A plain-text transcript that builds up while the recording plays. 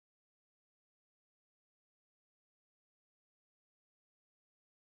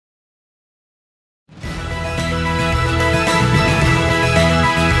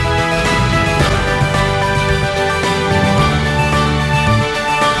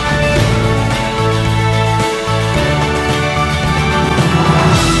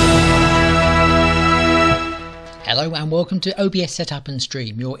Hello and welcome to OBS Setup and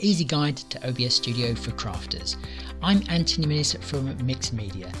Stream, your easy guide to OBS Studio for crafters. I'm Anthony Minnis from Mix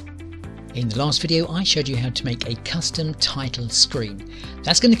Media. In the last video I showed you how to make a custom title screen.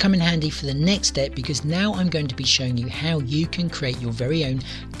 That's going to come in handy for the next step because now I'm going to be showing you how you can create your very own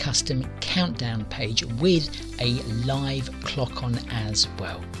custom countdown page with a live clock on as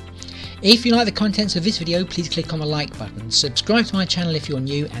well. If you like the contents of this video, please click on the like button, subscribe to my channel if you're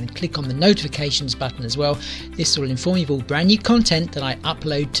new and click on the notifications button as well. This will inform you of all brand new content that I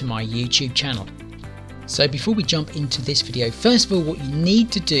upload to my YouTube channel. So before we jump into this video, first of all what you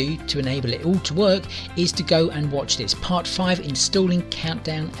need to do to enable it all to work is to go and watch this part 5 installing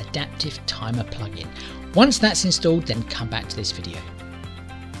Countdown Adaptive Timer plugin. Once that's installed, then come back to this video.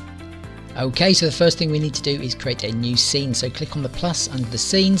 Okay, so the first thing we need to do is create a new scene. So click on the plus under the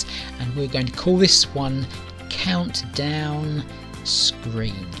scenes and we're going to call this one Countdown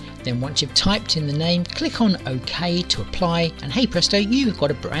Screen. Then once you've typed in the name, click on OK to apply and hey presto, you've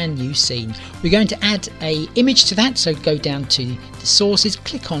got a brand new scene. We're going to add an image to that, so go down to the sources,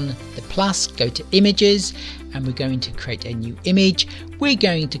 click on the plus, go to images and we're going to create a new image. We're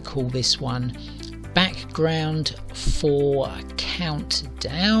going to call this one Background for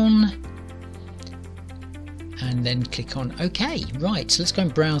Countdown. And then click on OK. Right, so let's go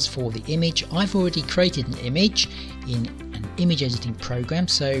and browse for the image. I've already created an image in an image editing program,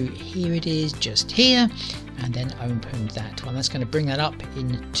 so here it is, just here, and then open that one. That's going to bring that up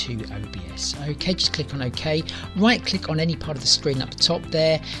into OBS. Okay, just click on OK. Right click on any part of the screen up the top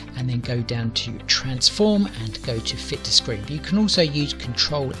there, and then go down to transform and go to fit to screen. You can also use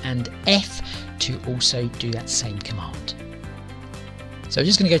Control and F to also do that same command. So I'm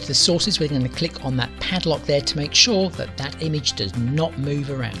just going to go to the sources. We're going to click on that padlock there to make sure that that image does not move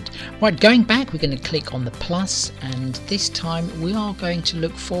around. Right, going back, we're going to click on the plus, and this time we are going to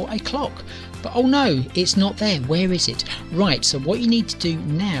look for a clock. But oh no, it's not there. Where is it? Right, so what you need to do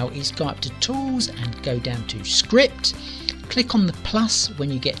now is go up to Tools and go down to Script. Click on the plus when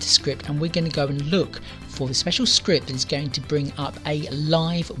you get to Script, and we're going to go and look for the special script that is going to bring up a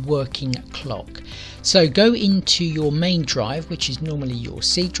live working clock. So go into your main drive, which is normally your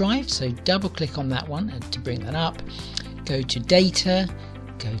C drive, so double click on that one and to bring that up, go to Data,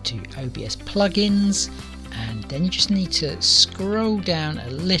 go to OBS Plugins, and then you just need to scroll down a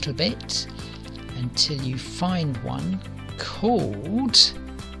little bit until you find one called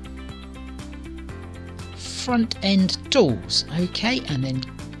Front End Tools. Okay, and then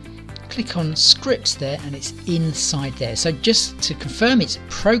click on Scripts there and it's inside there. So just to confirm, it's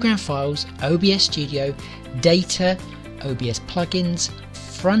Program Files, OBS Studio, Data, OBS Plugins,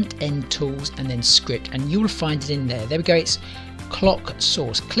 Front End Tools, and then Script, and you'll find it in there. There we go, it's Clock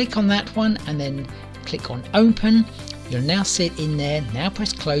Source. Click on that one and then click on Open. You'll now see it in there. Now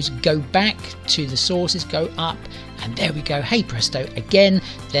press Close, go back to the sources, go up, and there we go. Hey presto, again,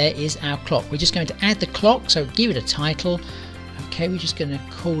 there is our clock. We're just going to add the clock, so give it a title. Okay, we're just going to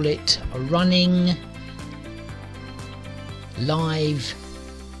call it a running live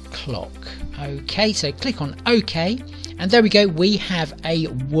clock. Okay, so click on OK, and there we go, we have a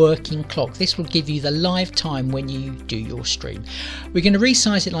working clock. This will give you the live time when you do your stream. We're going to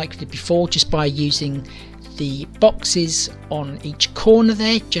resize it like we did before just by using the boxes on each corner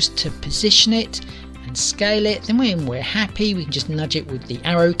there just to position it and scale it. Then when we're happy, we can just nudge it with the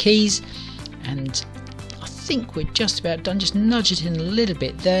arrow keys, and I think we're just about done. Just nudge it in a little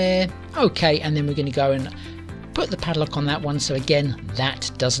bit there. Okay, and then we're going to go and put the padlock on that one, so again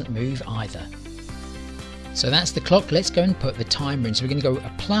that doesn't move either. So that's the clock. Let's go and put the timer in. So we're going to go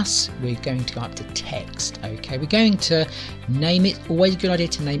a plus, we're going to go up to text. Okay, we're going to name it. Always a good idea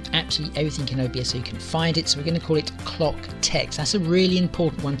to name absolutely everything in OBS so you can find it. So we're going to call it clock text. That's a really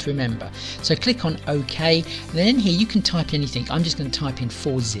important one to remember. So click on OK, and then in here you can type anything. I'm just going to type in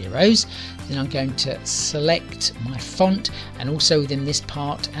 4 zeros. Then I'm going to select my font, and also within this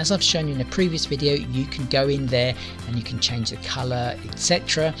part, as I've shown you in a previous video, you can go in there and you can change the color,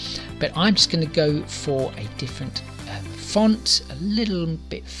 etc. But I'm just going to go for a different font a little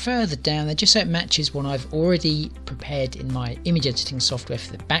bit further down there, just so it matches what I've already prepared in my image editing software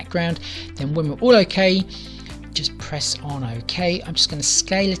for the background. Then when we're all okay, just press on OK. I'm just going to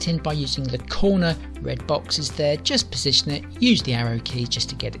scale it in by using the corner red boxes there. Just position it, use the arrow keys just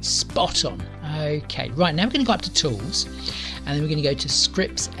to get it spot on. Okay, right, now we're going to go up to Tools, and then we're going to go to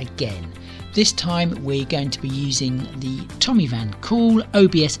Scripts again. This time we're going to be using the Tommy Van Cool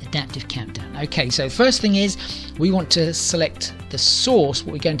OBS Adaptive Countdown. Okay, so first thing is we want to select the source,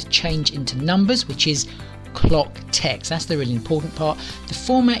 what we're going to change into numbers, which is clock text. That's the really important part. The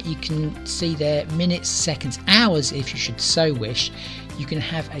format you can see there, minutes, seconds, hours if you should so wish. You can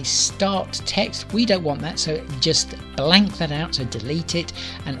have a start text. We don't want that, so just blank that out, so delete it.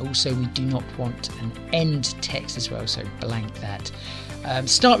 And also we do not want an end text as well, so blank that.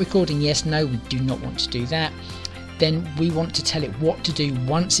 Start recording, yes, no, we do not want to do that. Then we want to tell it what to do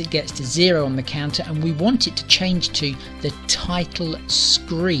once it gets to 0 on the counter, and we want it to change to the title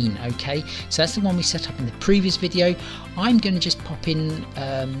screen. Okay, so that's the one we set up in the previous video. I'm going to just pop in,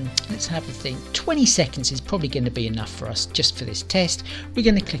 let's have a think, 20 seconds is probably going to be enough for us just for this test. We're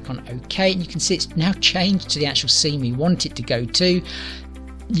going to click on OK, and you can see it's now changed to the actual scene we want it to go to.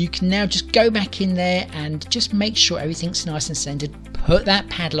 You can now just go back in there and just make sure everything's nice and centered, put that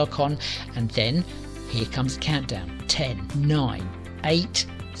padlock on, and then here comes the countdown. 10, 9, 8,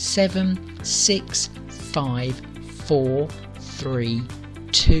 7, 6, 5, 4, 3,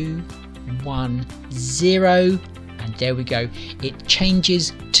 2, 1, 0. And there we go. It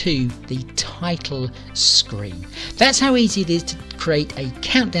changes to the title screen. That's how easy it is to create a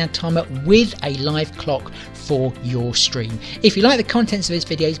countdown timer with a live clock for your stream. If you like the contents of this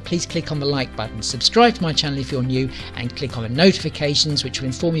video, please click on the like button, subscribe to my channel if you're new, and click on the notifications, which will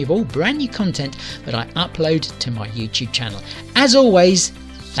inform you of all brand new content that I upload to my YouTube channel. As always,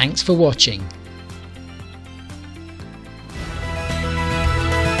 thanks for watching.